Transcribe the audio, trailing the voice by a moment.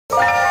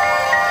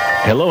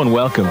Hello and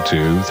welcome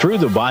to Through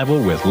the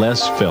Bible with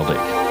Les Feldick.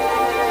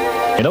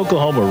 An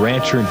Oklahoma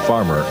rancher and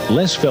farmer,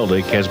 Les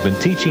Feldick has been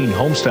teaching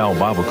homestyle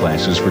Bible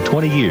classes for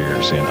 20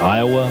 years in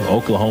Iowa,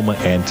 Oklahoma,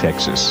 and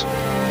Texas.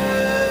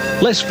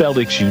 Les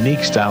Feldick's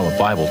unique style of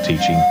Bible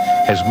teaching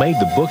has made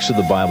the books of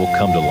the Bible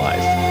come to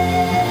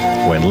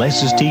life. When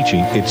Les is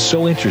teaching, it's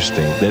so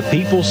interesting that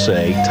people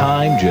say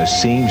time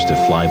just seems to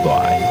fly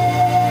by.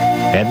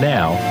 And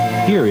now,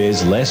 here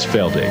is Les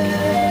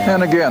Feldick.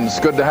 And again, it's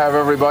good to have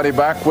everybody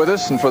back with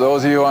us. And for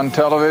those of you on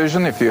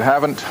television, if you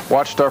haven't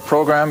watched our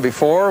program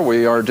before,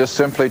 we are just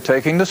simply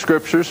taking the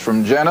scriptures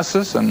from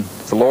Genesis, and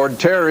if the Lord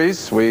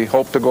tarries, we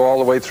hope to go all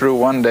the way through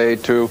one day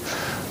to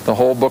the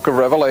whole book of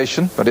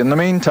Revelation. But in the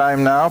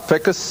meantime now,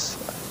 pick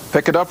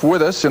it up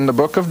with us in the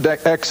book of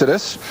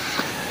Exodus,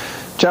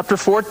 chapter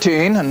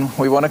 14, and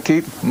we want to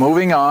keep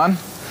moving on.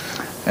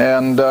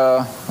 And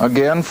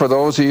again, for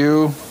those of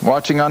you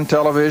watching on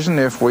television,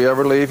 if we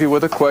ever leave you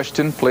with a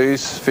question,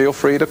 please feel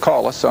free to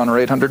call us on our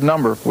 800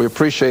 number. We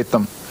appreciate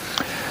them.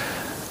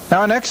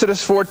 Now in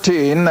Exodus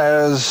 14,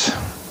 as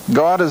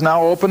God has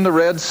now opened the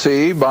Red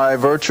Sea by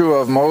virtue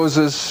of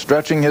Moses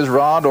stretching his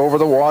rod over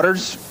the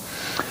waters,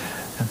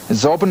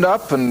 it's opened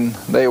up and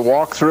they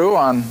walk through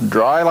on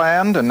dry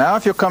land. And now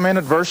if you'll come in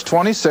at verse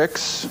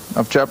 26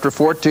 of chapter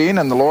 14,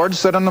 and the Lord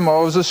said unto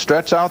Moses,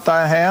 stretch out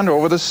thy hand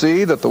over the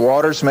sea, that the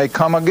waters may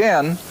come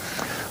again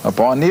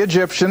upon the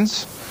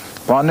Egyptians,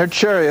 upon their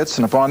chariots,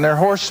 and upon their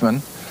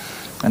horsemen.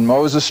 And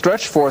Moses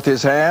stretched forth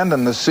his hand,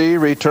 and the sea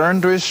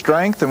returned to his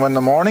strength. And when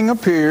the morning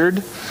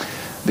appeared,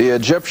 the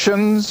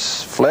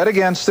Egyptians fled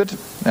against it,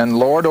 and the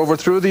Lord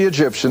overthrew the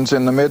Egyptians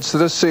in the midst of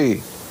the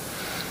sea.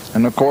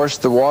 And of course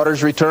the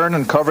waters returned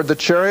and covered the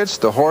chariots,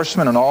 the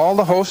horsemen, and all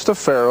the host of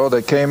Pharaoh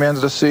that came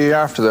into the sea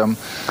after them.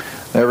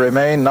 There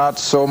remained not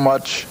so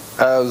much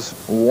as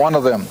one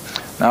of them.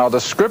 Now the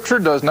scripture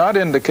does not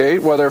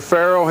indicate whether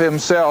Pharaoh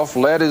himself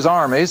led his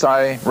armies.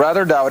 I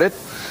rather doubt it.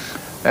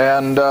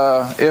 And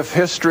if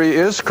history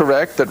is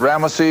correct that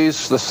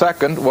Ramesses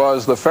II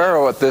was the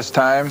Pharaoh at this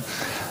time,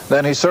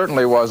 then he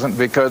certainly wasn't,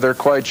 because they're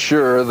quite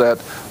sure that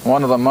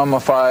one of the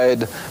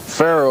mummified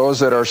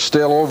pharaohs that are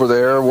still over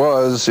there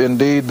was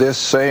indeed this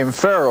same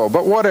Pharaoh.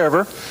 But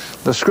whatever,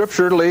 the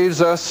scripture leaves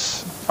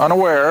us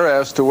unaware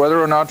as to whether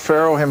or not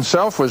Pharaoh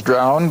himself was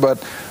drowned,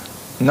 but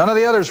none of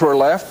the others were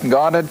left.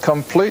 God had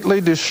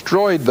completely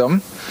destroyed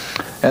them.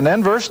 And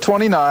then verse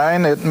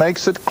 29, it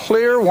makes it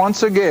clear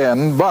once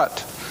again,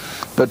 but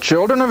the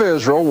children of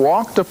Israel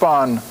walked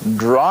upon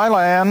dry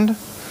land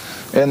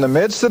in the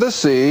midst of the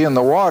sea, and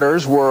the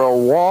waters were a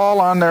wall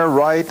on their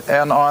right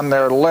and on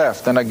their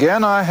left. And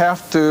again, I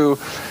have to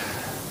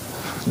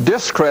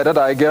discredit,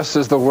 I guess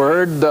is the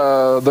word,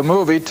 the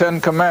movie 10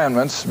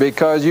 Commandments,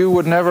 because you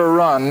would never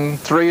run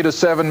 3 to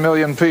 7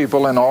 million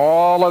people and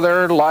all of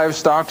their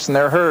livestock and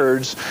their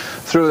herds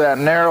through that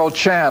narrow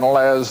channel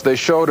as they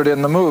showed it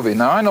in the movie.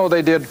 Now, I know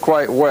they did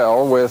quite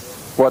well with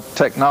what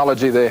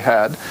technology they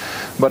had,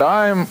 but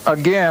I'm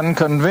again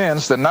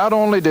convinced that not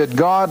only did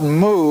God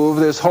move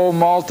this whole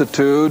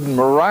multitude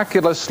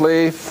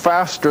miraculously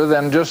faster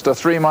than just a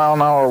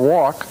 3-mile-an-hour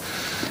walk,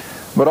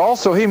 but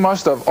also he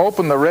must have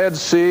opened the Red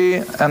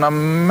Sea an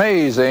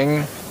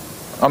amazing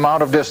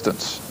amount of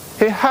distance.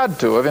 He had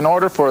to have, in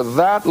order for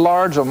that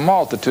large a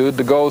multitude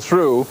to go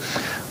through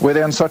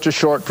within such a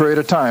short period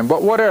of time.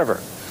 But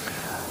whatever.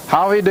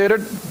 How he did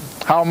it,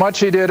 how much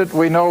he did it,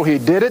 we know he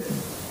did it.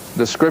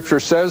 The scripture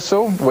says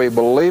so. We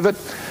believe it.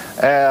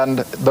 And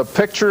the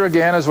picture,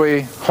 again, as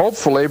we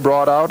hopefully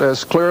brought out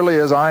as clearly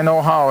as I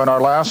know how in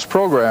our last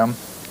program,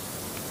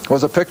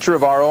 was a picture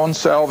of our own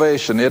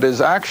salvation. It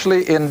is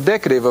actually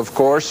indicative, of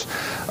course,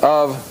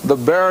 of the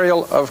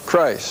burial of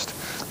Christ.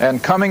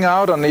 And coming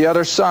out on the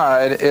other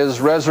side is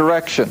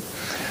resurrection.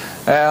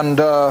 And,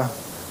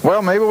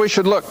 well, maybe we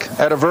should look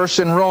at a verse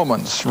in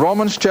Romans.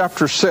 Romans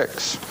chapter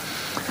 6.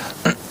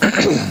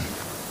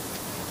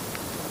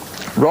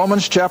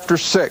 Romans chapter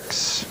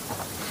 6.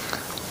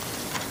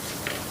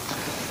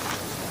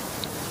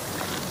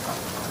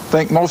 I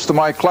think most of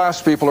my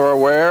class people are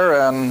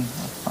aware, and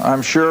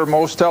I'm sure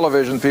most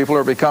television people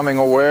are becoming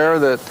aware,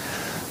 that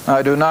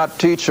I do not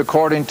teach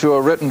according to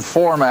a written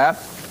format.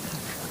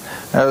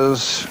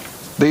 As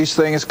these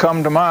things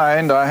come to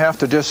mind, I have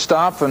to just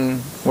stop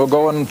and we'll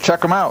go and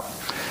check them out.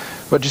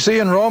 But you see,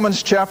 in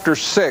Romans chapter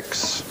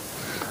 6,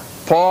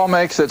 Paul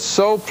makes it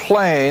so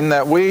plain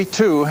that we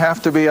too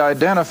have to be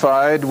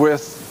identified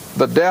with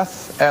the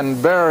death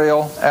and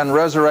burial and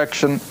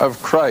resurrection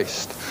of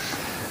Christ.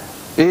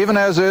 Even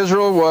as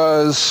Israel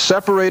was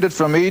separated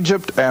from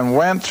Egypt and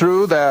went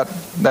through that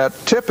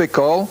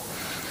typical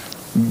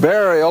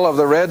burial of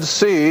the Red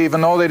Sea,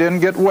 even though they didn't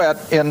get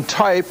wet, in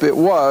type it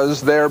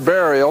was their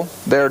burial,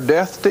 their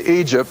death to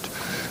Egypt,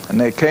 and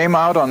they came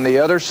out on the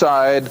other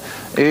side,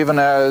 even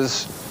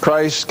as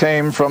Christ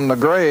came from the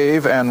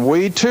grave, and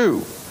we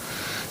too.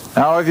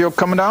 Now if you'll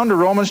come down to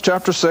Romans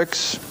chapter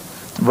 6,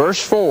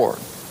 verse 4.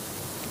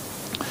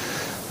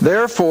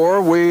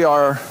 Therefore we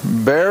are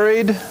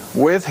buried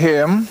with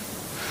him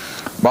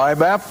by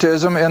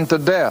baptism into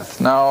death.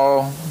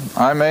 Now,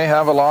 I may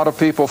have a lot of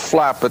people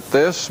flap at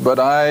this, but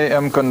I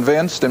am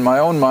convinced in my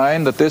own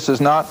mind that this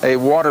is not a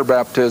water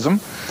baptism,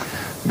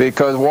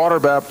 because water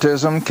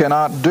baptism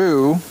cannot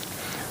do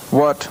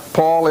what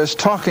Paul is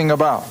talking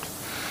about.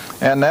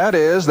 And that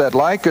is that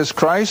like as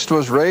Christ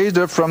was raised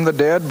up from the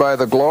dead by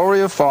the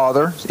glory of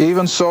Father,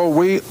 even so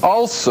we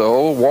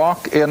also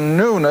walk in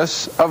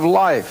newness of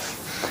life.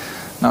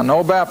 Now,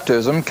 no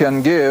baptism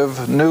can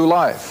give new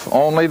life.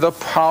 Only the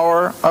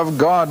power of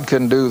God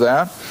can do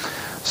that.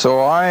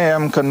 So I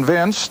am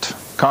convinced,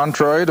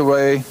 contrary to the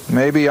way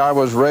maybe I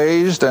was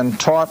raised and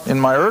taught in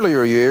my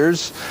earlier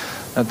years,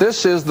 that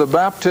this is the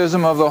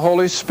baptism of the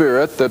Holy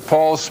Spirit that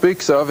Paul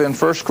speaks of in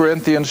 1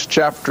 Corinthians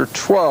chapter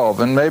 12.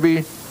 And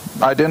maybe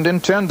I didn't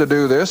intend to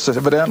do this.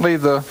 Evidently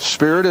the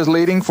Spirit is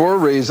leading for a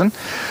reason.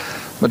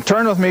 But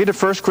turn with me to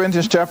 1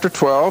 Corinthians chapter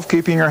 12,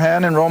 keeping your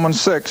hand in Romans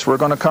 6. We're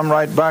going to come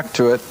right back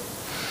to it.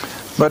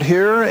 But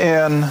here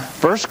in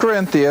 1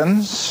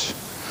 Corinthians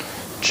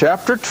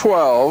chapter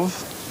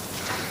 12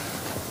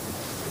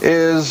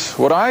 is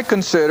what I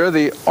consider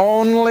the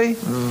only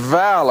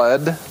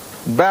valid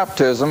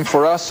baptism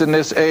for us in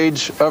this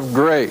age of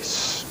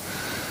grace.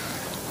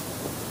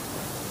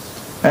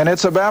 And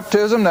it's a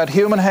baptism that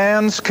human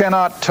hands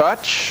cannot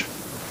touch.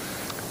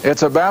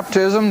 It's a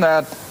baptism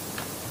that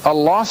a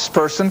lost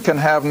person can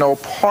have no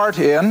part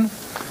in.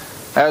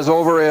 As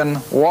over in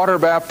water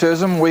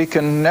baptism, we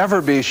can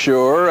never be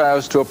sure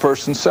as to a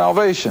person's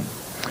salvation.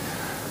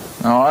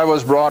 Now, I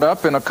was brought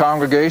up in a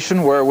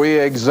congregation where we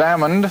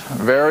examined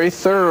very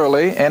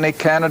thoroughly any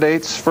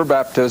candidates for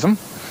baptism.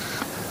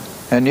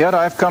 And yet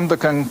I've come to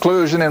the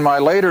conclusion in my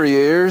later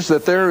years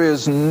that there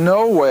is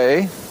no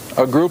way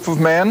a group of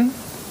men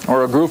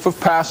or a group of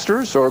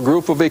pastors or a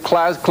group of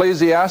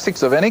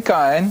ecclesiastics of any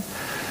kind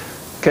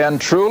can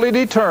truly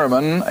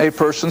determine a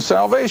person's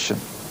salvation.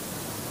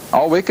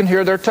 Oh, we can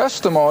hear their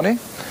testimony,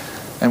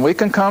 and we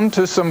can come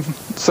to some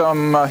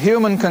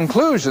human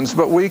conclusions,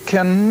 but we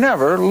can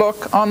never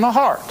look on the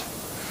heart.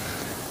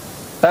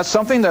 That's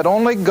something that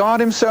only God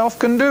Himself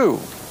can do.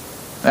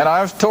 And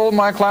I've told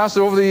my class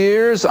over the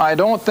years, I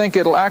don't think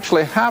it'll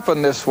actually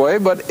happen this way,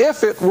 but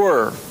if it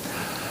were,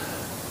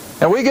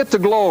 and we get to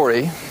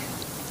glory,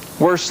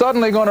 we're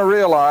suddenly going to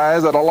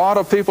realize that a lot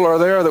of people are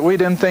there that we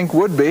didn't think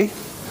would be,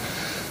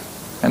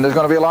 and there's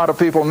going to be a lot of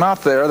people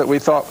not there that we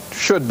thought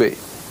should be.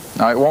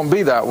 Now, it won't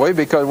be that way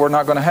because we're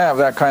not going to have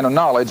that kind of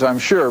knowledge, I'm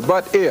sure.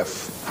 But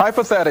if,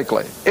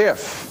 hypothetically,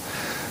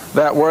 if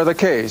that were the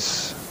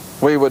case,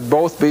 we would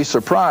both be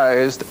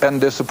surprised and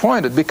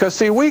disappointed. Because,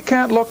 see, we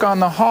can't look on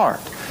the heart.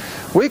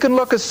 We can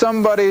look at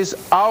somebody's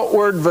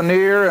outward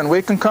veneer and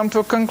we can come to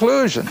a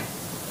conclusion.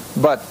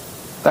 But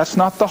that's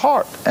not the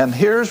heart. And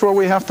here's where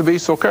we have to be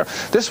so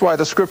careful. This is why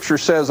the Scripture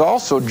says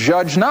also,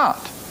 judge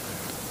not.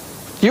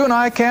 You and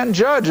I can't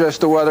judge as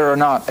to whether or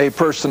not a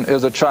person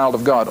is a child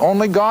of God.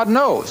 Only God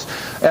knows.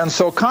 And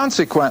so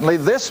consequently,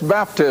 this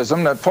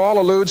baptism that Paul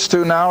alludes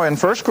to now in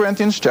 1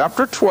 Corinthians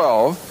chapter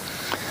 12,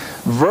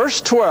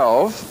 verse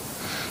 12,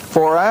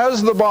 for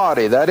as the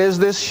body, that is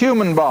this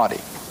human body,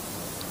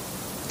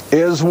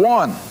 is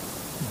one.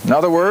 In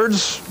other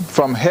words,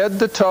 from head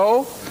to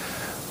toe,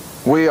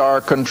 we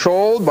are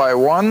controlled by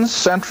one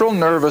central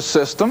nervous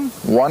system,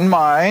 one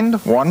mind,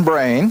 one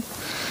brain.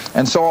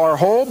 And so our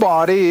whole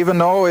body, even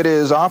though it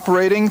is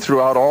operating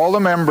throughout all the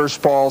members,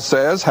 Paul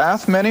says,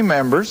 hath many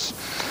members,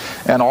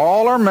 and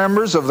all are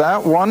members of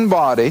that one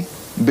body,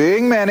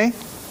 being many,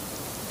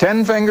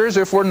 10 fingers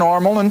if we're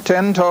normal, and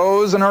 10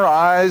 toes, and our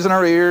eyes, and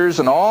our ears,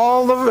 and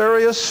all the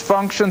various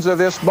functions of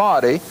this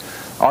body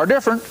are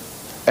different,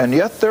 and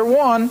yet they're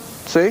one,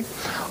 see?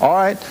 All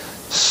right,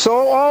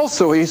 so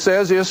also, he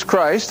says, is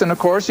Christ, and of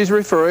course he's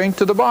referring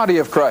to the body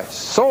of Christ.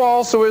 So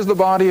also is the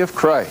body of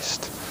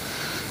Christ.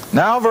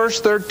 Now verse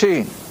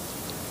 13.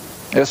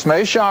 This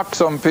may shock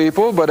some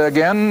people, but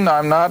again,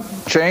 I'm not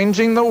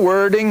changing the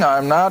wording.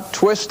 I'm not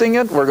twisting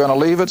it. We're going to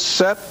leave it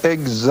set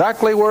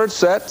exactly where it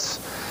sets.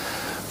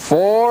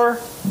 For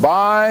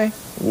by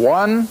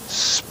one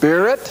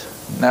Spirit,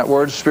 and that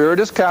word Spirit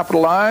is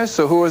capitalized,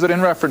 so who is it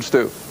in reference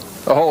to?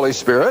 The Holy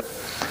Spirit.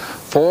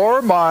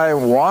 For by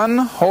one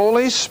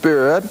Holy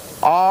Spirit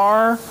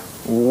are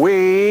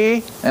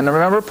we, and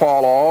remember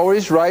Paul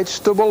always writes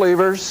to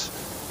believers,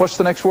 what's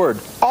the next word?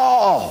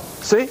 All.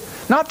 See?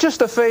 Not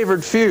just a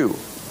favored few.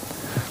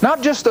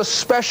 Not just a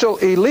special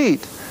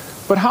elite.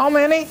 But how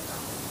many?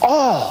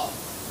 All.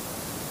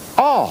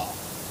 All.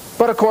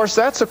 But of course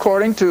that's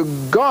according to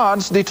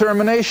God's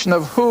determination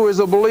of who is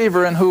a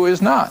believer and who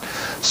is not.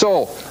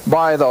 So,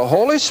 by the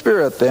Holy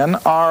Spirit then,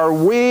 are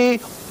we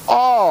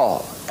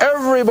all,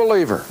 every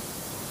believer,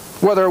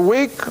 whether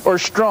weak or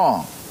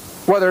strong,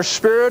 whether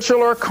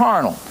spiritual or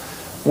carnal,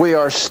 we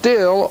are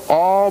still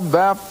all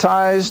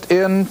baptized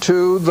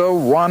into the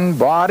one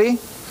body,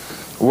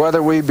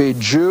 whether we be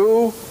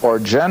Jew or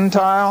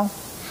Gentile,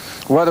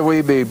 whether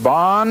we be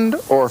bond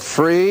or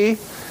free.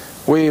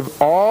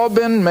 We've all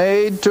been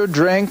made to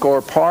drink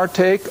or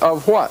partake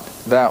of what?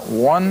 That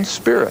one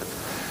Spirit.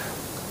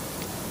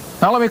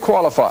 Now let me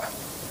qualify.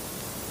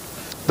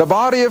 The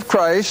body of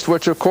Christ,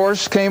 which of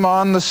course came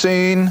on the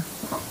scene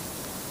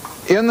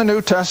in the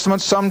New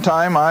Testament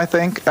sometime, I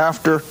think,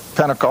 after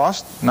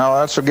Pentecost. Now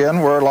that's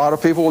again where a lot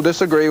of people will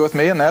disagree with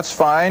me, and that's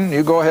fine.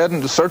 You go ahead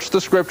and search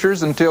the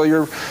Scriptures until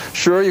you're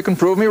sure you can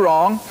prove me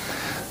wrong.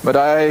 But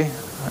I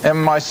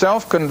am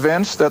myself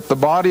convinced that the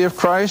body of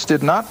Christ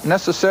did not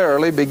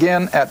necessarily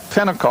begin at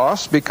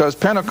Pentecost, because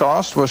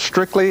Pentecost was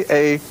strictly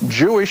a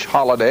Jewish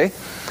holiday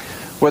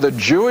with a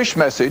Jewish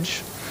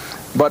message.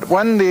 But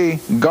when the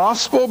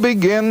gospel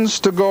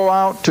begins to go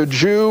out to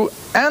Jew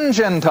and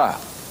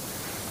Gentile,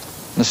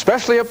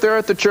 especially up there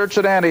at the church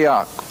at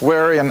Antioch,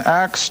 where in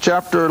Acts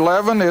chapter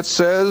 11 it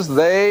says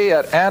they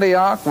at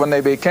Antioch, when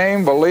they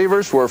became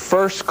believers, were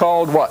first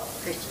called what?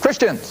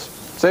 Christians.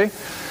 See?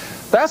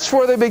 That's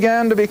where they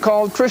began to be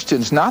called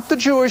Christians. Not the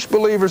Jewish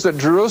believers at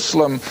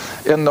Jerusalem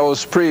in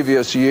those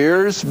previous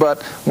years,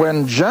 but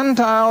when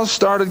Gentiles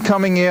started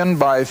coming in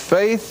by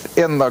faith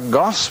in the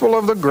gospel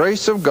of the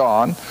grace of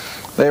God,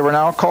 they were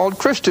now called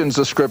Christians,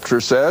 the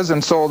Scripture says.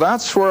 And so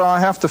that's where I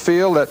have to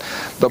feel that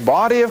the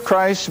body of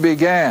Christ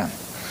began,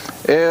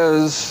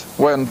 is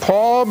when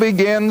Paul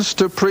begins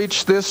to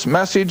preach this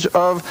message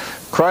of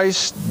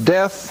Christ's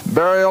death,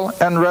 burial,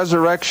 and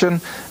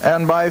resurrection,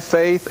 and by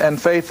faith and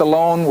faith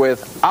alone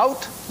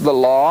without the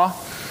law.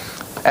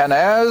 And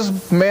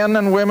as men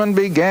and women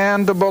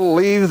began to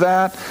believe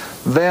that,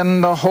 then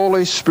the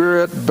Holy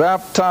Spirit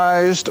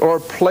baptized or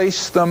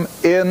placed them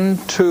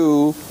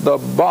into the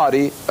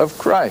body of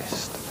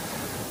Christ.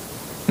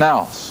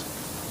 Now,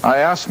 I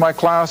asked my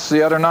class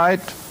the other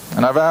night,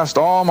 and I've asked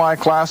all my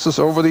classes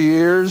over the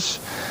years,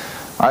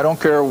 I don't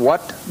care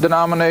what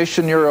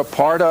denomination you're a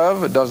part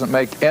of, it doesn't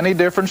make any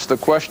difference, the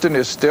question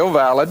is still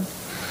valid.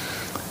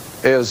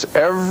 Is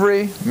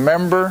every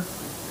member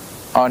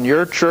on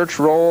your church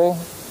roll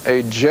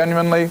a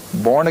genuinely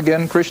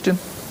born-again Christian?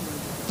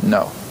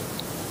 No.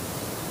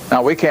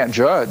 Now, we can't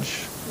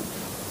judge,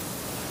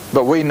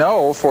 but we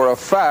know for a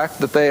fact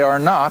that they are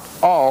not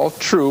all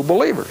true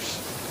believers.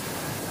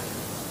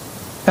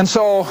 And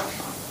so,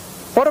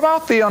 what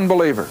about the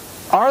unbeliever?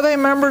 Are they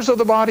members of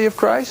the body of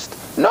Christ?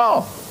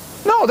 No.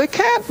 No, they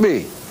can't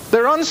be.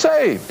 They're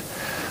unsaved.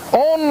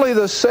 Only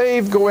the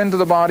saved go into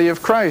the body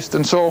of Christ.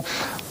 And so,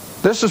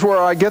 this is where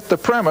I get the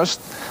premise.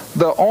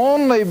 The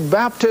only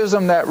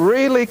baptism that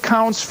really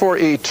counts for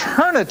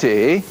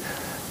eternity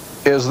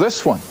is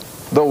this one.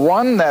 The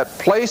one that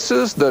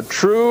places the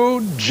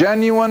true,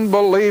 genuine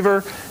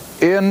believer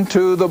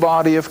into the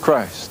body of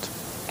Christ.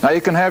 Now you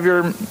can have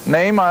your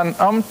name on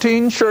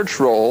umpteen church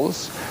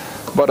rolls,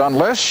 but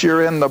unless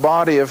you're in the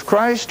body of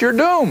Christ, you're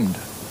doomed.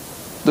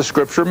 The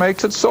Scripture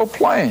makes it so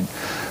plain.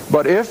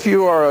 But if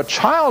you are a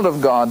child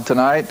of God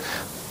tonight,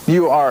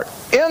 you are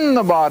in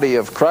the body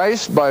of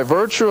Christ by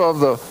virtue of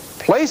the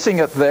placing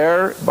it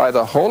there by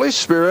the Holy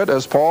Spirit,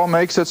 as Paul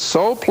makes it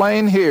so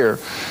plain here.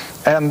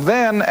 And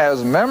then,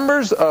 as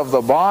members of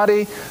the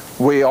body,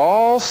 we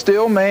all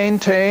still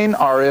maintain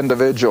our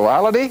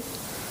individuality.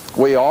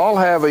 We all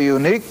have a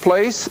unique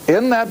place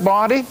in that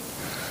body,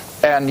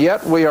 and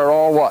yet we are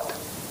all what?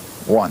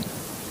 One.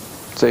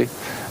 See?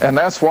 And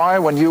that's why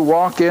when you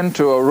walk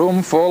into a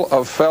room full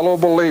of fellow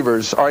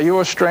believers, are you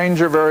a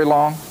stranger very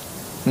long?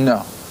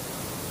 No.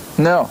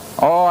 No.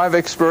 Oh, I've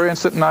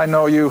experienced it, and I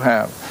know you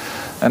have.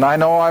 And I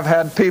know I've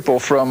had people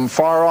from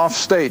far-off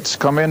states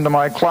come into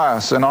my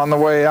class, and on the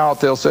way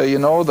out they'll say, you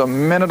know, the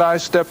minute I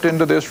stepped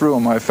into this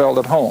room, I felt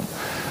at home.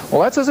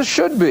 Well, that's as it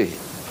should be.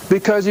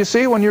 Because, you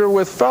see, when you're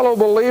with fellow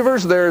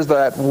believers, there's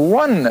that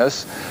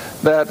oneness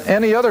that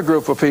any other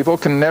group of people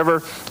can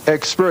never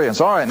experience.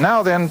 All right,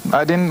 now then,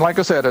 like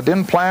I said, I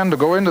didn't plan to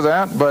go into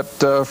that, but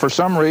for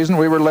some reason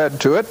we were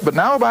led to it. But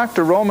now back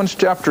to Romans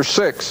chapter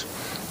 6.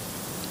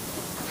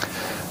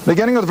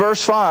 Beginning with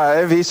verse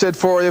 5, he said,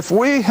 for if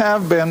we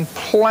have been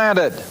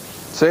planted,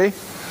 see?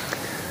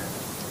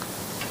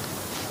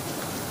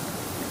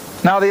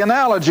 Now the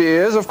analogy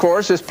is, of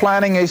course, is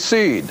planting a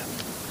seed.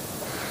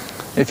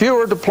 If you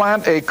were to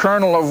plant a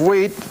kernel of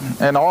wheat,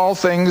 and all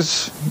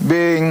things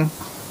being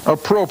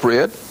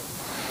appropriate,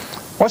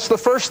 what's the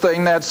first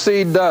thing that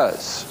seed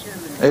does?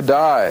 It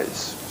dies.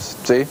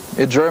 See?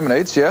 It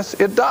germinates, yes,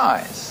 it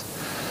dies.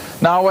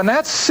 Now when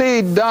that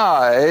seed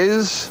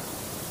dies,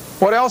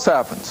 what else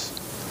happens?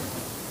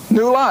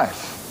 New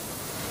life.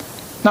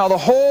 Now the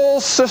whole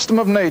system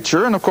of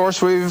nature, and of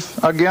course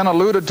we've again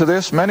alluded to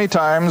this many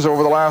times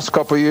over the last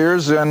couple of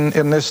years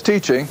in this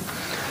teaching,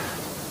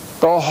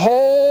 the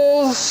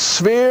whole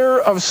sphere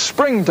of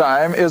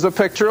springtime is a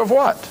picture of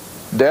what?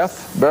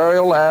 Death,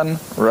 burial, and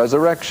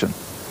resurrection.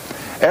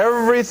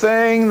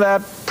 Everything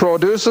that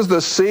produces the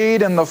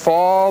seed in the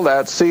fall,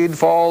 that seed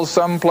falls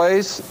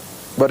someplace,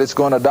 but it's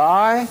going to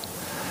die.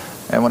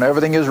 And when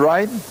everything is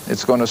right,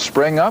 it's going to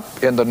spring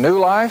up into new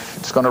life.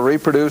 It's going to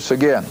reproduce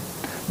again.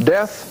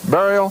 Death,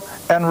 burial,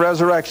 and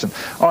resurrection.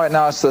 All right,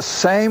 now it's the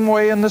same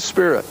way in the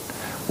Spirit.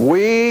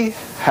 We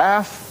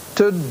have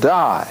to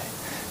die.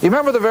 You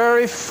remember the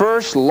very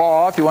first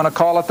law, if you want to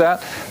call it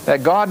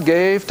that God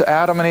gave to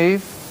Adam and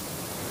Eve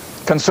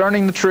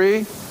concerning the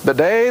tree? The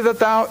day that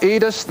thou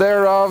eatest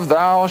thereof,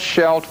 thou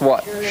shalt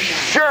what?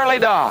 Surely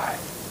die.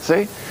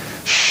 See?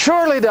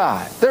 Surely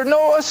die. There's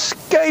no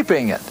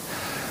escaping it.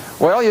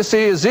 Well, you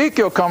see,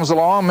 Ezekiel comes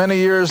along many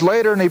years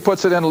later and he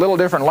puts it in a little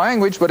different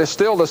language, but it's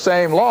still the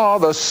same law.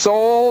 The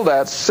soul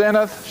that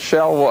sinneth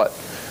shall what?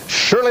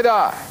 Surely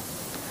die.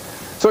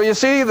 So you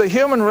see, the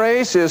human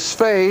race is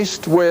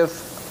faced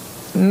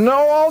with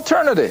no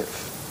alternative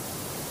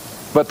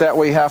but that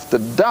we have to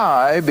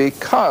die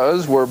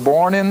because we're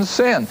born in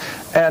sin.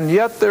 And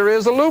yet there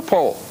is a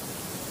loophole.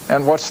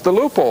 And what's the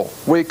loophole?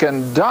 We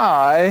can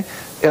die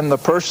in the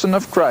person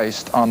of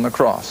Christ on the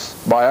cross.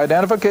 By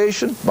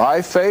identification,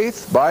 by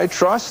faith, by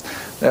trust,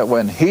 that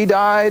when He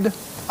died,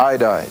 I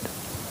died.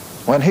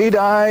 When He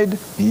died,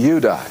 you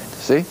died.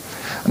 See?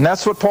 And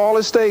that's what Paul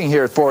is saying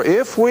here. For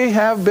if we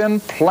have been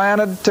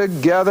planted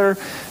together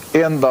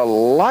in the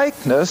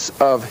likeness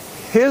of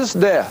His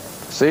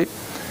death, see?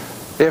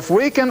 If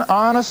we can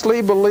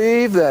honestly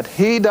believe that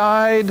He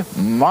died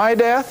my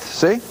death,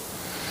 see?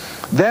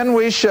 Then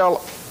we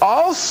shall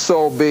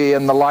also be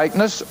in the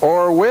likeness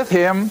or with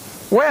Him.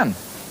 When?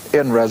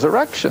 In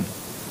resurrection.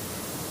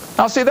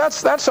 Now see,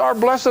 that's our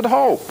blessed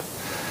hope.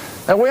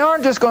 That we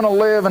aren't just going to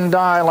live and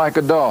die like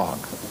a dog.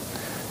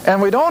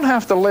 And we don't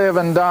have to live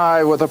and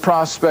die with the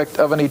prospect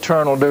of an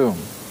eternal doom.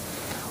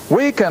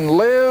 We can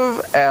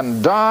live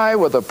and die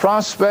with the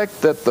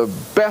prospect that the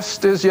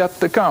best is yet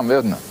to come,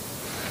 isn't it?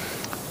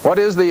 What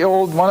is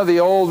one of the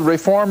old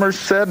reformers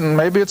said, and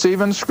maybe it's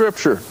even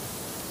Scripture,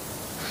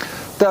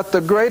 that the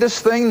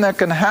greatest thing that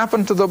can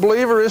happen to the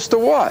believer is to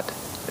what?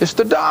 Is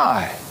to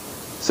die.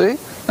 See?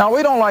 Now,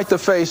 we don't like to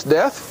face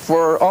death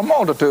for a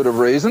multitude of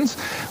reasons.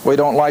 We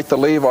don't like to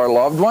leave our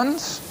loved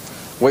ones.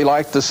 We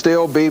like to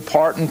still be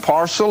part and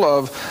parcel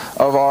of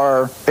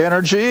our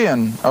energy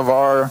and of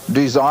our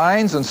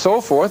designs and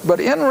so forth. But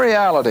in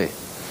reality,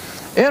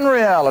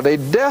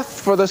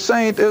 death for the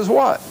saint is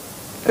what?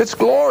 It's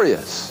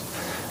glorious.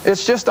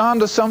 It's just on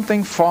to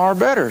something far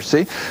better,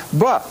 see?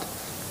 But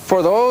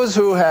for those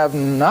who have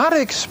not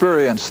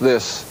experienced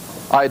this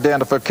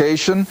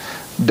identification,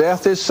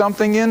 death is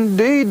something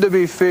indeed to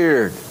be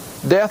feared.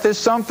 Death is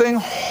something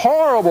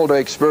horrible to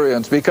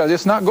experience because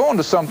it's not going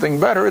to something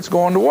better, it's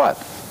going to what?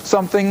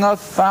 Something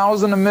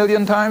 1,000,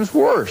 1,000,000 times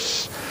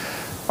worse.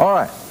 All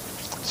right.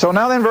 So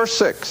now then, verse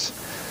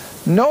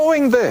 6.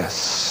 Knowing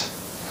this,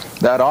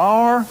 that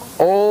our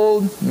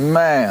old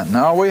man.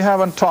 Now, we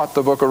haven't taught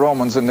the book of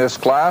Romans in this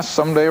class.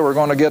 Someday we're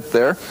going to get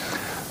there.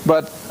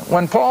 But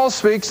when Paul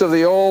speaks of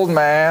the old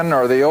man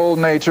or the old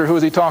nature,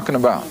 who's he talking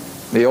about?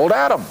 The old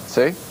Adam,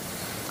 see?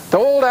 The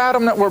old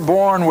Adam that we're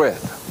born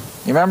with.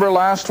 You remember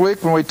last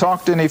week when we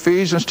talked in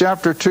Ephesians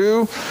chapter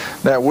 2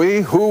 that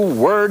we who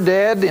were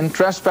dead in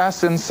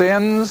trespass and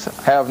sins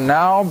have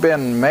now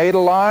been made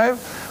alive?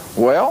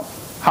 Well,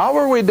 how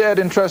were we dead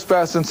in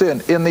trespass and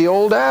sin? In the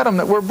old Adam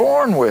that we're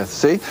born with,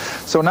 see?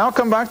 So now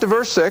come back to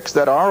verse 6,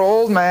 that our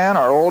old man,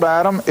 our old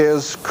Adam,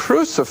 is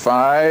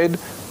crucified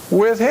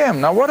with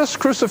Him. Now what does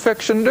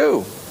crucifixion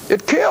do?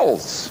 It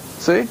kills,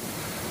 see?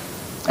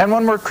 And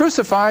when we're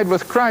crucified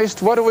with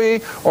Christ, what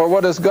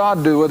does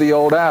God do with the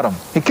old Adam?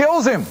 He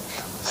kills him,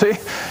 see?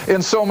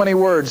 In so many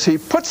words, He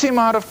puts him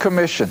out of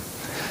commission.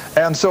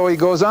 And so He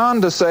goes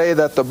on to say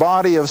that the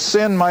body of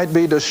sin might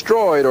be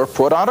destroyed or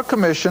put out of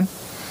commission,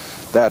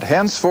 that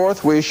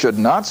henceforth we should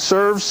not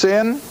serve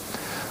sin,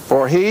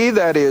 for he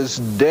that is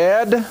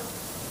dead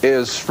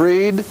is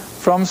freed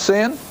from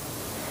sin.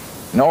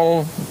 You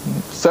know,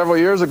 several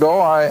years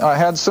ago I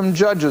had some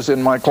judges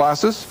in my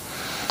classes,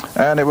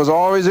 and it was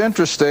always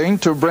interesting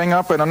to bring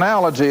up an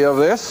analogy of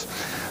this,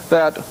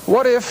 that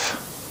what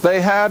if they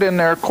had in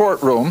their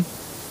courtroom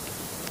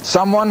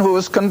someone who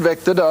was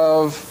convicted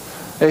of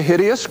a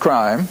hideous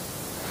crime,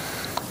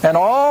 and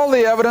all the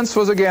evidence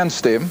was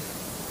against him,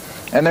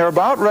 and they're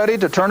about ready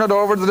to turn it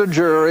over to the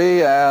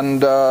jury,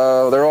 and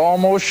they're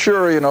almost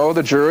sure, you know,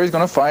 the jury's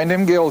going to find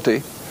him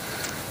guilty.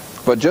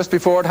 But just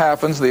before it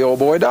happens, the old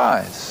boy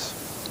dies.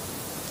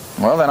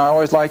 Well, then I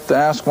always like to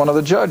ask one of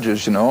the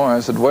judges, you know, I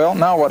said, well,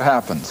 now what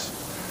happens?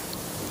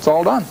 It's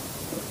all done.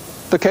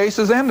 The case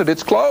is ended.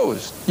 It's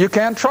closed. You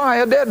can't try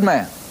a dead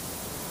man.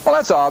 Well,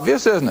 that's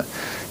obvious, isn't it?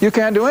 You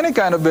can't do any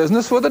kind of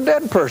business with a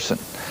dead person.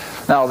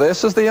 Now,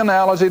 this is the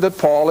analogy that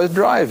Paul is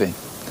driving.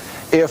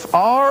 If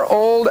our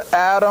old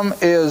Adam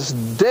is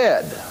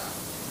dead,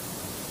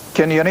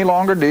 can you any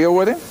longer deal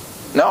with him?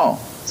 No.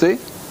 See?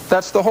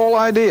 That's the whole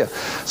idea.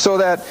 So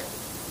that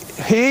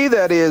he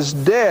that is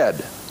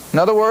dead, in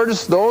other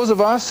words, those of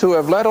us who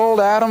have let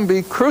old Adam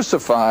be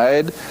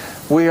crucified,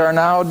 we are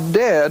now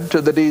dead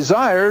to the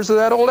desires of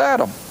that old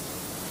Adam.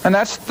 And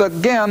that's,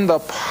 again, the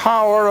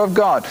power of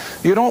God.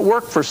 You don't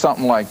work for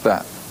something like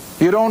that.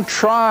 You don't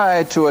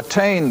try to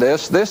attain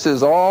this. This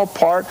is all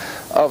part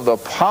of the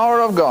power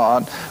of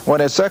God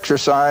when it's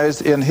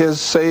exercised in His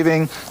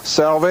saving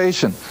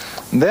salvation.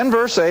 And then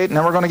verse 8, and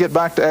then we're going to get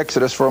back to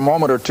Exodus for a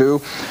moment or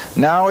two.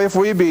 Now if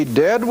we be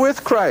dead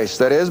with Christ,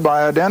 that is,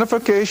 by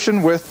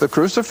identification with the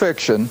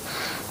crucifixion,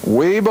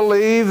 we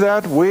believe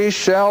that we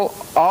shall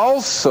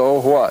also,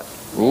 what?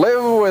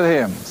 Live with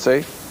Him,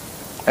 see?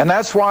 And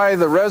that's why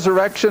the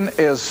resurrection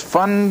is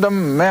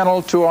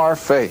fundamental to our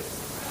faith.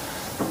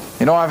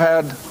 You know, I've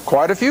had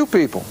quite a few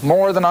people,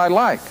 more than I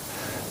like,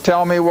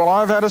 tell me, well,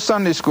 I've had a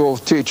Sunday school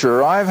teacher,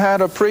 or I've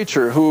had a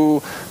preacher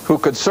who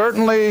could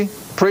certainly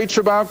preach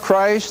about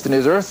Christ and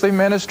his earthly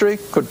ministry,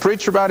 could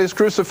preach about his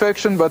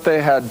crucifixion, but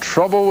they had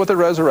trouble with the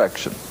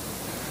resurrection.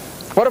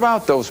 What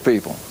about those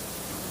people?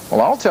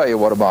 Well, I'll tell you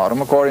what about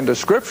them. According to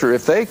Scripture,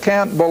 if they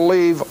can't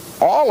believe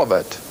all of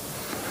it,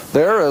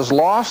 they're as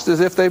lost as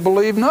if they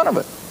believe none of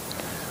it.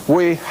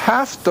 We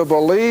have to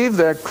believe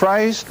that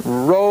Christ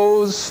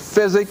rose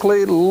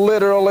physically,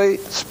 literally,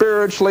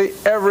 spiritually,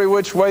 every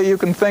which way you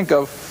can think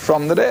of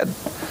from the dead.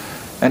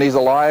 And he's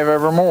alive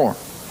evermore.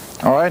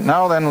 All right,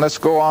 now then let's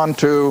go on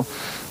to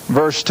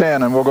verse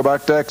 10, and we'll go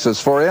back to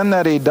Exodus. For in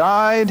that he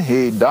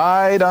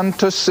died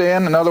unto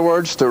sin. In other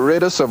words, to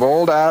rid us of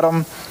old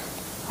Adam.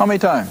 How many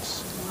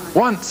times?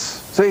 Once.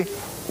 See,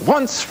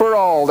 once for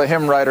all, the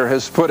hymn writer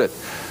has put it.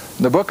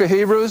 The book of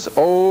Hebrews,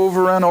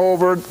 over and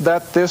over,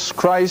 that this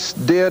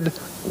Christ did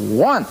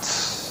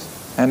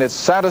once, and it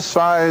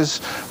satisfies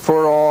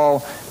for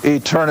all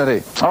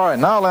eternity. All right,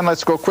 now then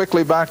let's go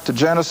quickly back to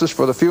Genesis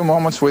for the few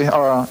moments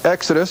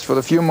Exodus for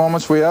the few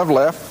moments we have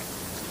left.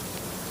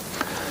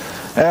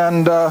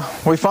 And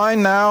we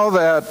find now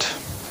that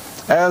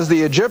as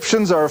the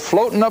Egyptians are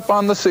floating up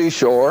on the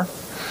seashore,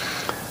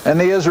 and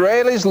the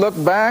Israelis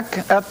look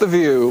back at the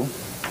view,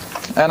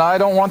 and I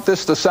don't want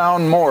this to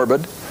sound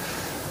morbid,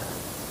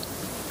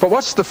 but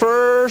what's the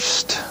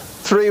first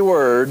three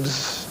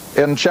words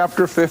in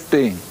chapter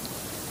 15?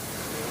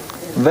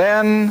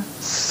 Then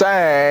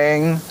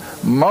sang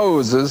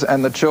Moses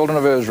and the children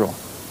of Israel.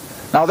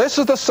 Now this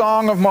is the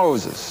song of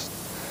Moses.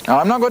 Now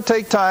I'm not going to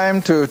take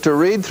time to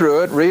read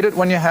through it. Read it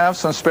when you have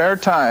some spare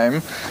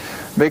time,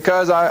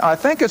 because I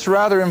think it's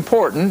rather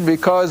important,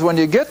 because when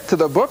you get to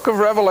the book of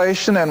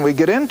Revelation and we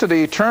get into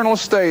the eternal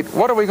state,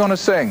 what are we going to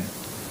sing?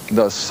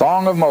 The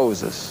song of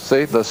Moses.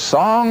 See, the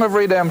song of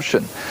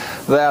redemption.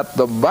 That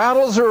the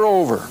battles are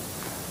over,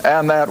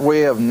 and that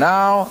we have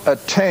now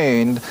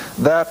attained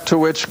that to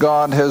which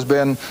God has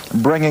been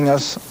bringing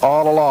us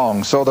all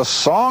along. So the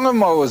Song of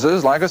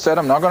Moses, like I said,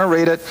 I'm not going to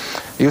read it.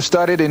 You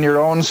study it in your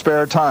own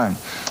spare time.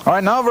 All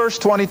right, now verse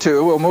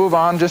 22. We'll move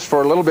on just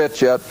for a little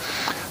bit yet.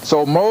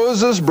 So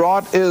Moses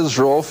brought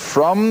Israel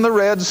from the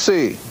Red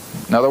Sea.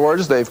 In other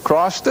words, they've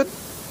crossed it.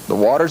 The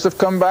waters have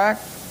come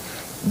back,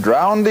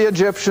 drowned the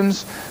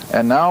Egyptians,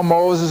 and now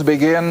Moses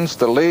begins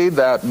to lead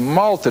that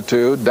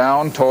multitude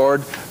down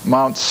toward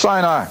Mount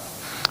Sinai.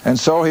 And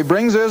so he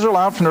brings Israel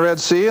out from the Red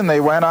Sea, and they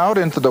went out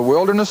into the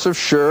wilderness of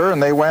Shur,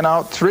 and they went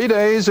out 3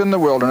 days in the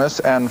wilderness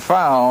and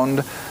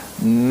found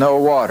no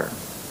water.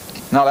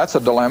 Now that's a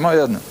dilemma,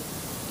 isn't it?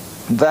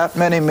 That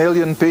many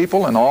million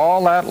people and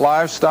all that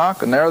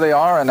livestock, and there they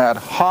are in that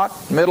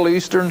hot Middle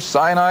Eastern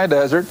Sinai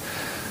desert,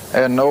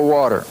 and no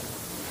water.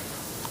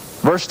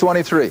 Verse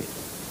 23.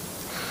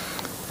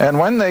 And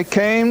when they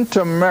came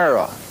to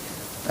Marah,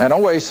 an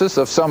oasis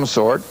of some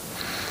sort,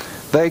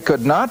 they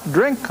could not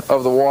drink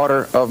of the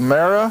water of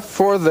Marah,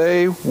 for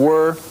they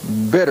were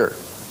bitter.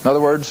 In other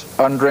words,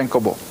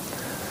 undrinkable.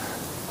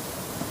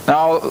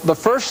 Now, the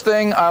first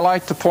thing I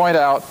like to point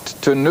out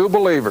to new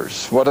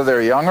believers, whether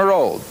they're young or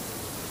old,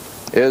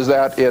 is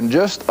that in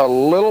just a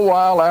little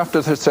while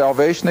after their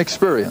salvation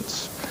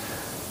experience,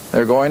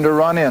 they're going to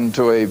run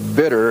into a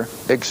bitter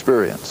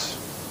experience.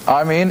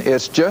 I mean,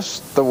 it's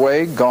just the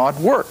way God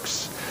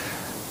works.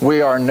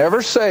 We are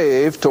never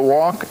saved to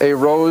walk a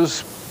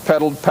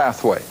rose-petaled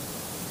pathway.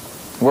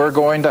 We're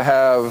going to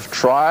have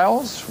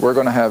trials. We're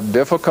going to have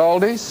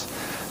difficulties,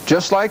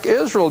 just like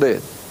Israel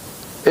did.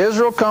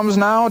 Israel comes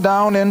now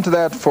down into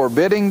that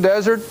forbidding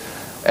desert,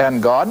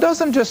 and God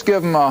doesn't just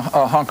give them a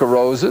hunk of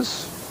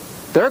roses.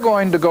 They're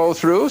going to go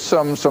through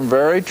some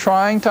very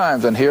trying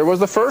times, and here was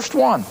the first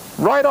one,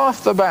 right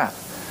off the bat.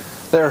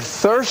 They're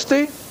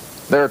thirsty,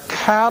 their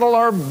cattle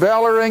are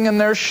bellowing,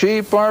 and their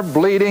sheep are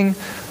bleating,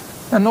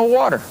 and no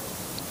water.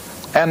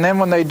 And then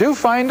when they do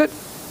find it,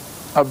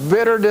 a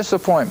bitter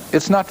disappointment.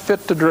 It's not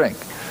fit to drink.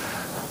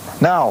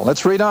 Now,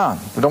 let's read on.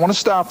 We don't want to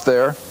stop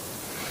there.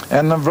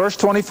 And in verse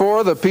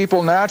 24, the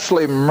people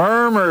naturally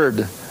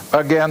murmured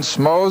against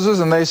Moses,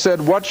 and they said,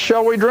 "What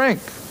shall we drink?"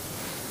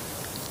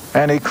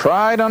 And he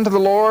cried unto the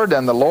Lord,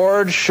 and the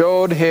Lord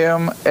showed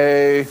him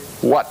a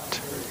what?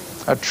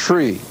 A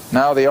tree.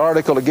 Now, the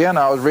article again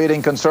I was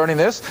reading concerning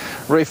this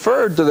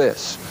referred to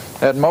this.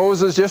 That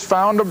Moses just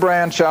found a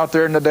branch out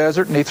there in the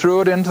desert, and he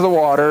threw it into the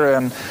water,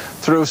 and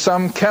through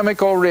some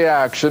chemical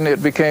reaction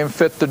it became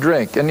fit to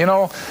drink. And you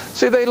know,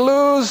 see, they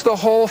lose the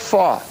whole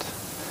thought.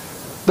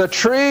 The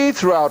tree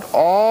throughout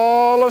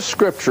all of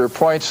Scripture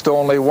points to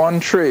only one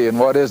tree, and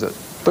what is it?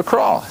 The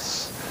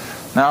cross.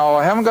 Now,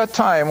 I haven't got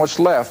time what's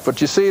left,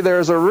 but you see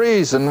there's a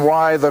reason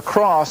why the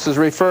cross is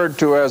referred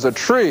to as a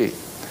tree.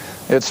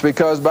 It's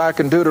because back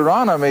in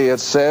Deuteronomy it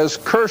says,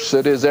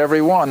 "Cursed is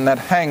every one that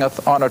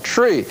hangeth on a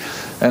tree."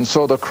 And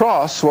so the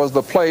cross was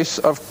the place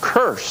of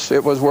curse.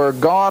 It was where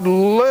God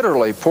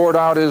literally poured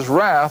out his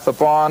wrath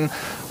upon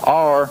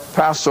our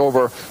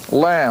Passover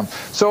lamb.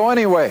 So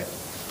anyway,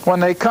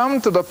 when they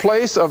come to the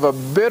place of a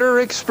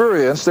bitter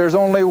experience, there's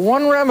only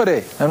one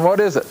remedy. And what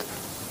is it?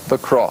 The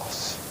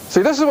cross.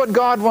 See, this is what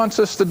God wants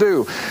us to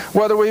do.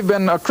 Whether we've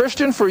been a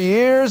Christian for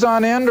years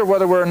on end or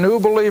whether we're a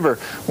new believer,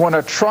 when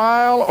a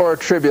trial or a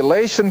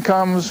tribulation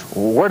comes,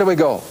 where do we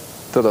go?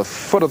 To the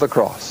foot of the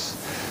cross.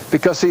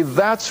 Because, see,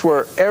 that's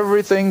where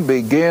everything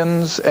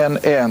begins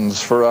and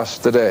ends for us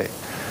today.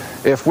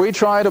 If we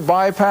try to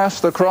bypass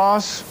the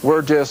cross,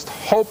 we're just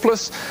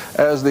hopeless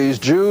as these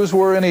Jews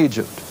were in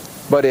Egypt.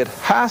 But it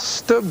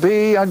has to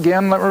be,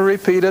 again, let me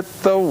repeat it,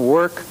 the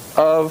work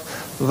of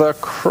the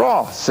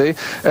cross, see?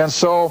 And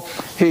so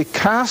he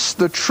cast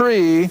the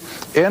tree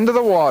into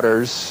the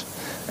waters,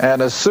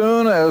 and as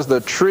soon as the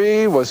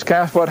tree was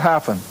cast, what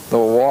happened? The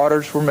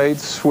waters were made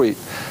sweet.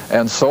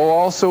 And so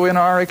also in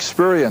our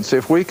experience,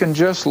 if we can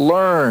just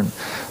learn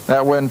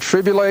that when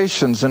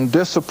tribulations and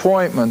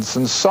disappointments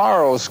and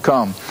sorrows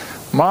come,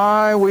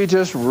 we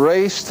just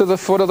race to the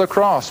foot of the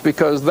cross,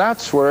 because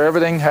that's where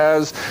everything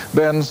has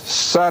been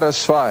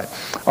satisfied.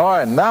 All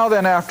right, now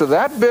then, after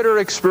that bitter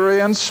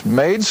experience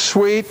made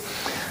sweet,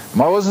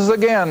 Moses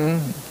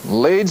again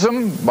leads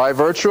them by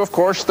virtue, of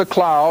course, the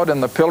cloud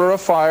and the pillar of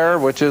fire,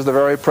 which is the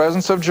very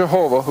presence of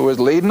Jehovah, who is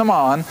leading them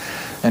on.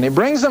 And he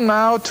brings them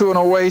now to an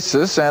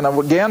oasis. And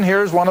again,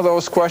 here's one of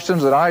those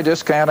questions that I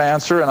just can't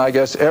answer, and I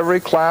guess every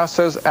class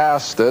has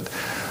asked it.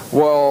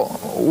 Well,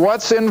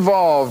 what's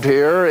involved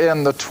here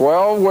in the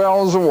 12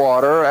 wells of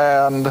water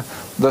and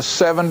the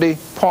 70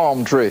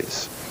 palm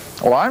trees?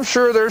 Well, I'm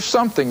sure there's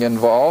something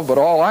involved, but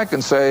all I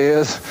can say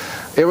is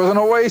it was an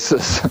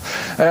oasis.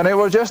 And it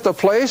was just a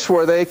place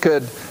where they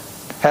could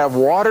have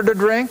water to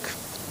drink.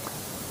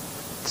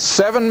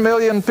 7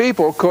 million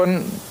people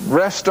couldn't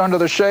rest under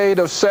the shade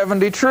of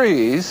 70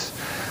 trees,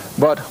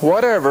 but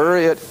whatever,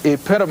 it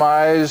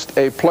epitomized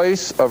a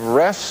place of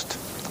rest,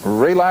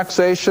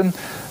 relaxation,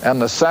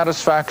 and the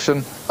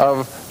satisfaction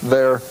of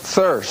their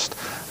thirst.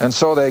 And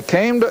so they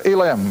came to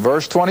Elim,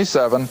 verse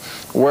 27,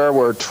 where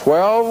were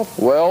 12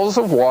 wells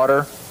of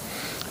water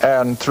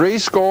and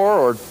 70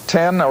 or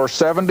 10 or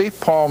 70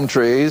 palm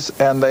trees,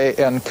 and they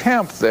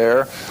encamped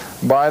there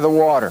by the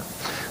water.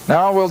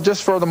 Now we'll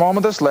just, for the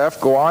moment that's left,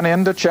 go on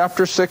into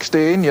chapter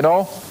 16. You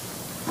know,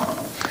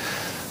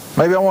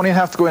 maybe I won't even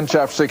have to go into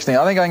chapter 16.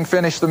 I think I can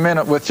finish the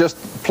minute with just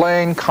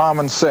plain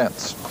common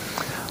sense.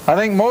 I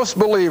think most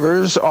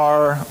believers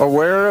are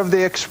aware of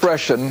the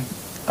expression,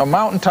 a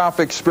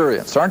mountaintop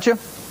experience, aren't you?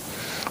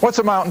 What's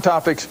a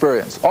mountaintop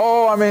experience?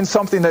 Oh, I mean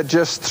something that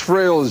just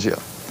thrills you.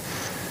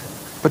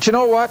 But you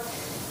know what?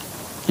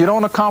 You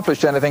don't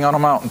accomplish anything on a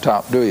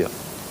mountaintop, do you?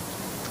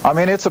 I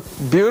mean, it's a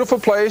beautiful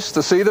place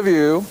to see the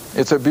view.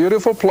 It's a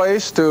beautiful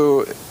place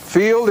to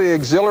feel the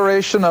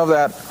exhilaration of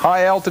that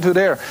high altitude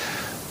air.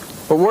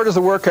 But where does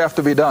the work have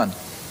to be done?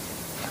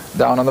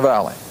 Down in the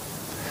valley.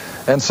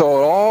 And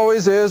so it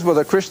always is with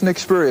a Christian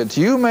experience.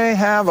 You may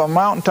have a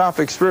mountaintop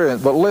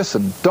experience, but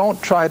listen,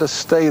 don't try to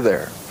stay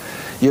there.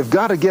 You've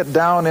got to get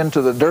down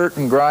into the dirt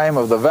and grime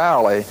of the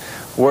valley,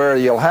 where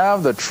you'll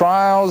have the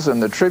trials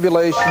and the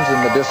tribulations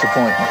and the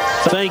disappointments.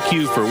 Thank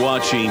you for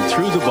watching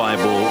Through the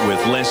Bible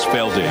with Les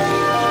Feldick,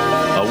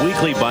 a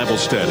weekly Bible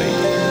study.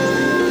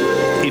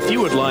 If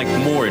you would like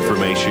more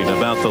information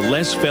about the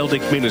Les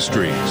Feldick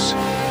Ministries,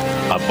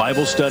 a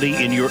Bible study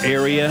in your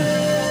area,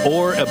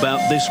 or about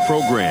this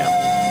program,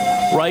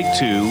 write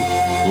to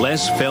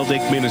Les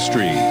Feldick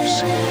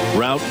Ministries,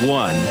 Route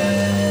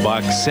 1,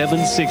 Box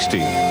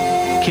 760,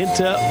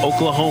 Kinta,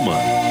 Oklahoma,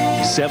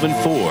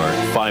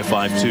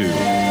 74552.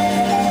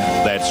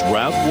 That's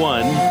Route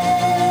 1,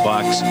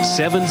 Box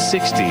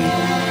 760,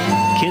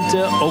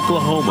 Kinta,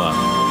 Oklahoma,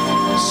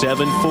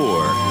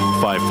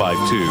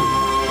 74552.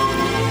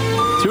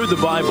 Through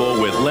the Bible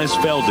with Les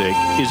Feldick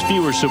is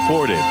viewer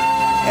supported,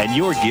 and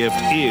your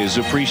gift is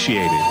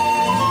appreciated.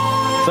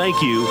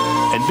 Thank you,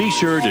 and be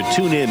sure to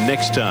tune in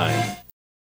next time.